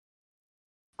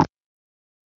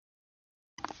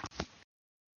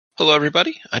Hello,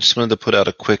 everybody. I just wanted to put out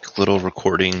a quick little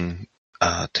recording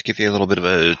to give you a little bit of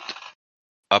a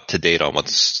up-to-date on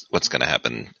what's going to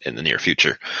happen in the near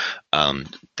future.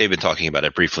 They've been talking about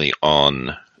it briefly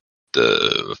on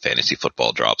the fantasy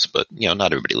football drops, but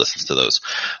not everybody listens to those.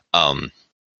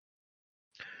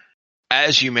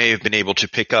 As you may have been able to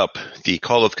pick up, the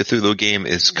Call of Cthulhu game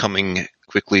is coming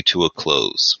quickly to a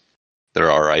close. There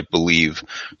are, I believe,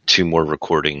 2 more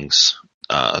recordings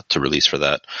to release for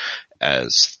that,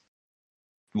 as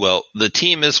well, the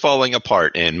team is falling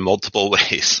apart in multiple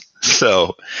ways.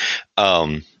 So,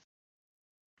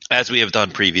 as we have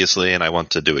done previously, and I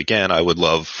want to do again, I would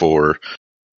love for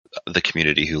the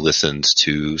community who listens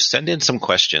to send in some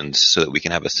questions so that we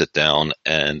can have a sit down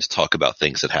and talk about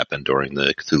things that happened during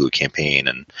the Cthulhu campaign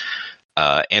and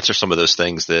answer some of those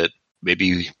things that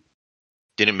maybe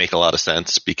didn't make a lot of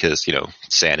sense because,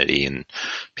 sanity and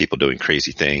people doing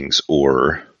crazy things,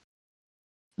 or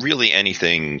really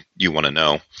anything you want to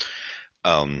know.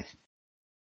 I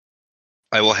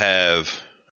will have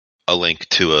a link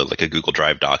to a Google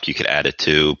Drive doc you could add it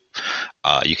to.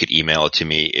 You could email it to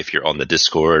me if you're on the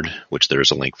Discord, which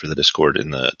there's a link for the Discord in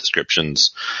the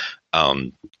descriptions.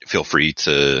 Feel free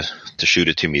to shoot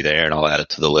it to me there, and I'll add it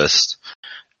to the list.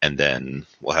 And then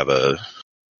we'll have a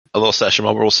little session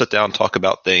where we'll sit down, talk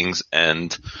about things,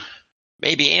 and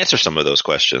maybe answer some of those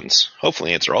questions.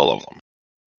 Hopefully answer all of them.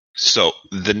 So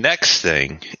the next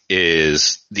thing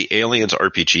is the Aliens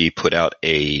RPG put out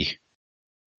a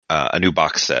new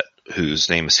box set whose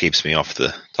name escapes me off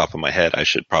the top of my head. I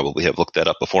should probably have looked that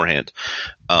up beforehand.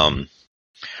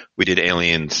 We did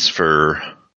Aliens for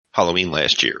Halloween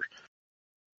last year,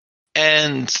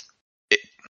 and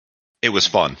it was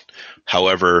fun.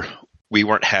 However, we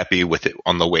weren't happy with it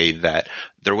on the way that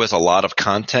there was a lot of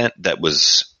content that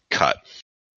was cut.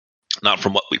 Not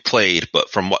from what we played, but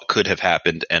from what could have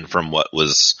happened and from what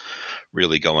was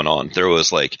really going on. There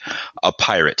was a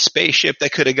pirate spaceship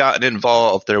that could have gotten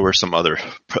involved. There were some other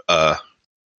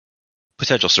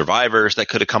potential survivors that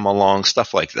could have come along,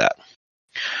 stuff like that.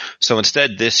 So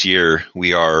instead, this year,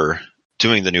 we are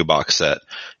doing the new box set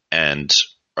and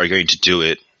are going to do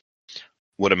it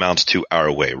what amounts to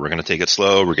our way. We're going to take it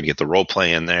slow. We're going to get the role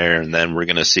play in there, and then we're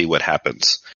going to see what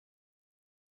happens.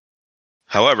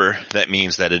 However, that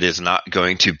means that it is not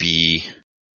going to be,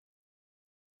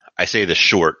 I say this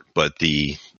short, but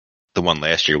the one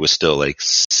last year was still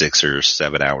 6 or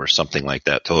 7 hours, something like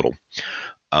that total.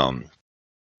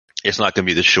 It's not going to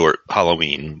be the short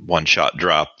Halloween one-shot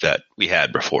drop that we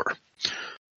had before.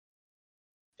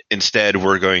 Instead,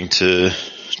 we're going to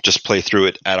just play through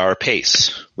it at our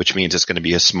pace, which means it's going to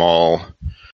be a small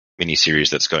mini-series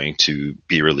that's going to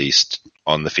be released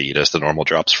on the feed as the normal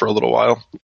drops for a little while.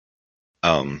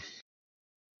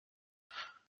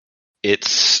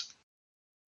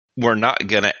 We're not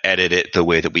going to edit it the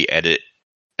way that we edit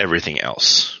everything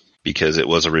else, because it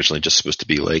was originally just supposed to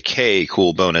be hey,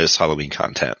 cool bonus Halloween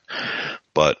content,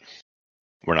 but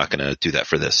we're not going to do that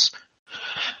for this.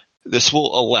 This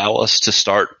will allow us to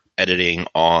start editing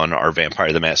on our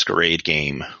Vampire the Masquerade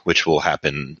game, which will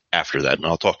happen after that, and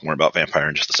I'll talk more about Vampire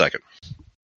in just a second.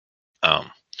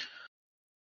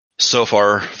 So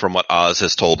far, from what Oz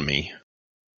has told me,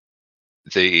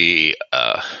 we're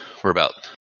about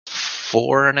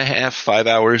 4.5, 5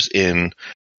 hours in,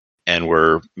 and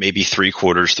we're maybe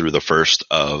 3/4 through the first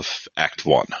of Act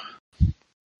 1.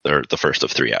 Or the first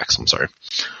of 3 acts, I'm sorry.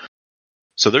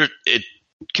 So it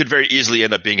could very easily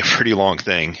end up being a pretty long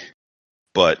thing,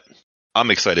 but I'm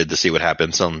excited to see what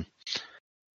happens.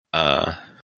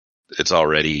 It's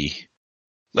already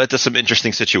led to some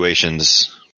interesting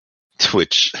situations,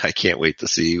 which I can't wait to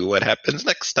see what happens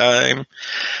next time.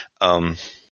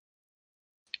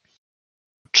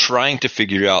 Trying to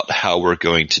figure out how we're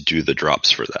going to do the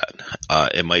drops for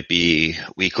that. It might be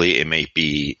weekly. It might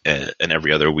be an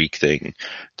every other week thing.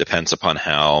 Depends upon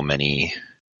how many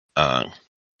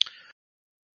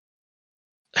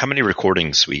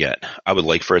recordings we get. I would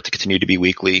like for it to continue to be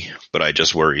weekly, but I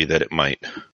just worry that it might,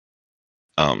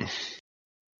 what's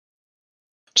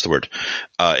the word?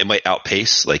 It might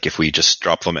outpace. If we just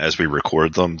drop them as we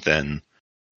record them, then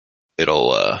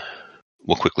we'll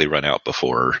quickly run out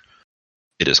before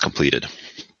it is completed.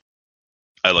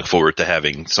 I look forward to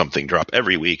having something drop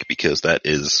every week, because that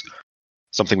is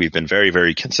something we've been very,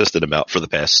 very consistent about for the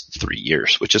past 3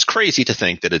 years, which is crazy to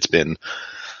think that it's been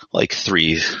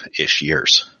 3-ish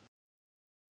years.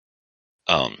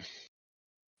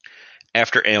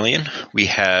 After Alien, we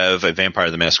have a Vampire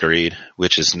the Masquerade,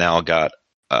 which has now got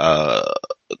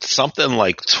something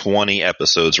like 20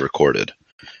 episodes recorded.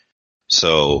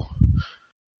 So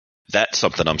that's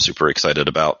something I'm super excited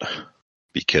about,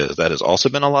 because that has also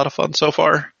been a lot of fun so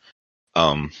far.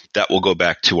 That will go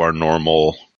back to our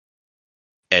normal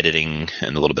editing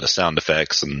and a little bit of sound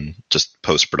effects and just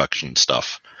post-production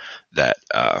stuff that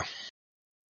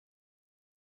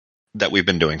we've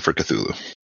been doing for Cthulhu.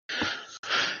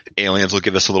 Aliens will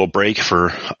give us a little break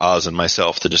for Oz and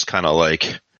myself to just kind of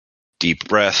like deep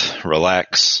breath,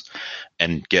 relax,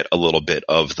 and get a little bit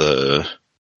of the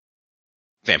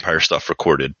vampire stuff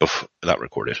the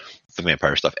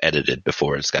vampire stuff edited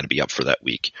before it's got to be up for that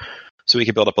week. So we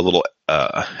can build up a little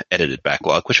edited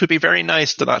backlog, which would be very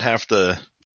nice to not have to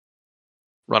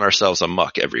run ourselves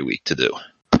amok every week to do.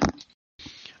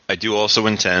 I do also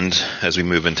intend, as we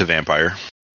move into vampire,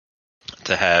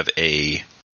 to have a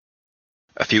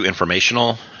few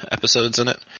informational episodes in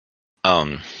it.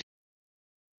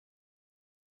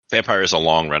 Vampire is a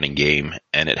long-running game,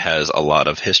 and it has a lot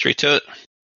of history to it.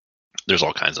 There's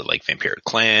all kinds of like vampiric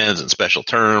clans and special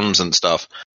terms and stuff,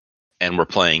 and we're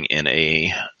playing in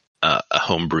a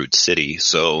homebrewed city,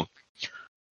 so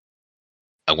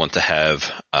I want to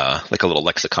have like a little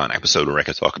lexicon episode where I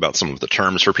can talk about some of the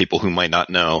terms for people who might not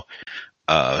know,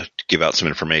 to give out some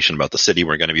information about the city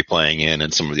we're going to be playing in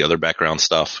and some of the other background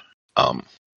stuff.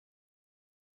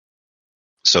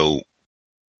 So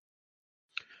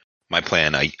my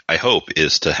plan, I hope,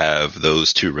 is to have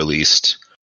those two released,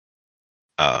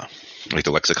 like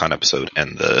the lexicon episode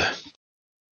and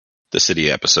the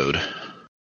city episode,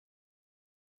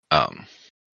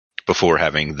 before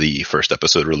having the first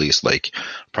episode released, like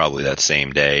probably that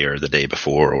same day or the day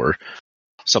before or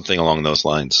something along those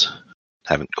lines.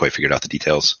 Haven't quite figured out the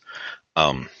details.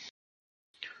 And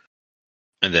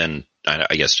then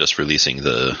I guess just releasing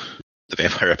the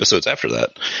vampire episodes after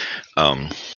that.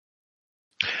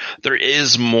 There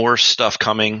is more stuff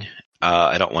coming.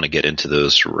 I don't want to get into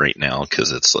those right now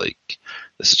because it's like,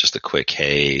 this is just a quick,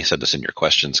 hey, send us in your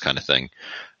questions kind of thing.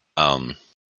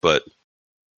 But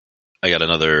I got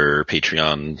another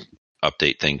Patreon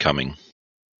update thing coming,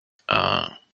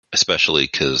 especially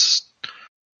because,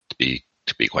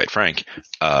 to be quite frank,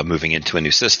 moving into a new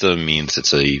system means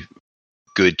it's a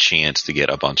good chance to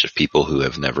get a bunch of people who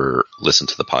have never listened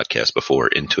to the podcast before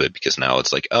into it, because now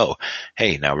it's like, oh,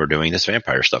 hey, now we're doing this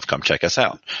vampire stuff. Come check us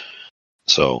out.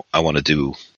 So I want to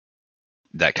do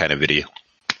that kind of video.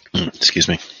 Excuse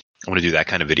me. I want to do that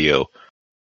kind of video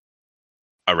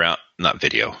around, not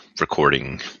video,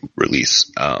 recording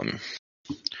release,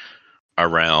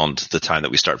 around the time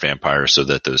that we start Vampire, so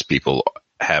that those people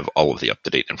have all of the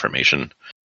up-to-date information.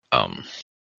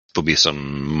 There'll be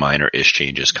some minor-ish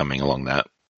changes coming along that.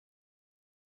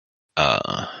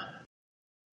 But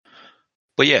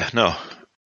yeah, no.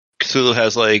 Cthulhu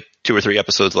has like 2 or 3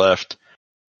 episodes left,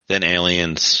 then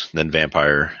Aliens, then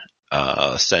Vampire.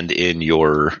 Send in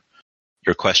your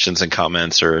questions and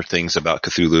comments or things about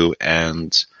Cthulhu,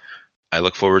 and I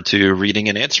look forward to reading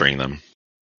and answering them.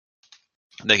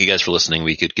 Thank you guys for listening.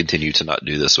 We could continue to not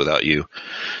do this without you.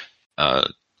 I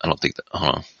don't think that.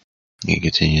 Hold on. You can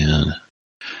continue.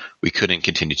 We couldn't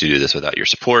continue to do this without your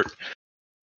support.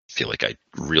 I feel like I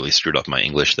really screwed up my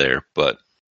English there, but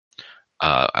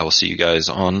I will see you guys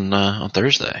on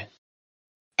Thursday.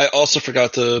 I also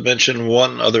forgot to mention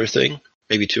one other thing,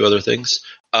 maybe 2 other things.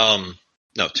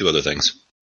 No, 2 other things.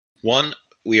 One,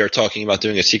 we are talking about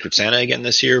doing a Secret Santa again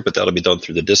this year, but that'll be done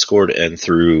through the Discord and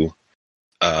through,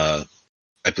 I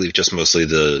believe, just mostly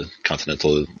the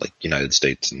continental, like United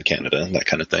States and Canada and that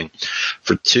kind of thing.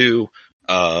 For 2,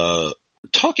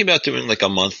 talking about doing like a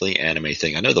monthly anime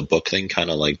thing. I know the book thing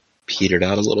kind of like petered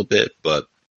out a little bit, but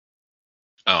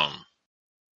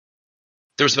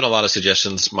there's been a lot of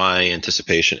suggestions. My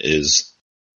anticipation is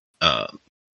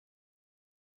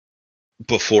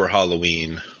before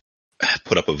Halloween,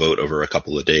 put up a vote over a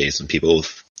couple of days and people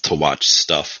to watch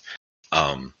stuff.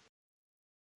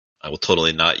 I will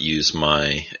totally not use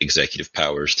my executive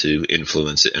powers to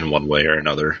influence it in one way or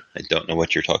another. I don't know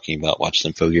what you're talking about. Watch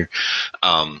some Fogier.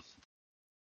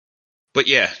 But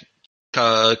yeah,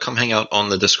 come hang out on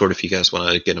the Discord if you guys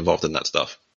want to get involved in that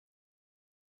stuff.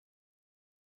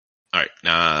 All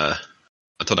right.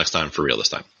 Until next time, for real this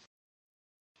time.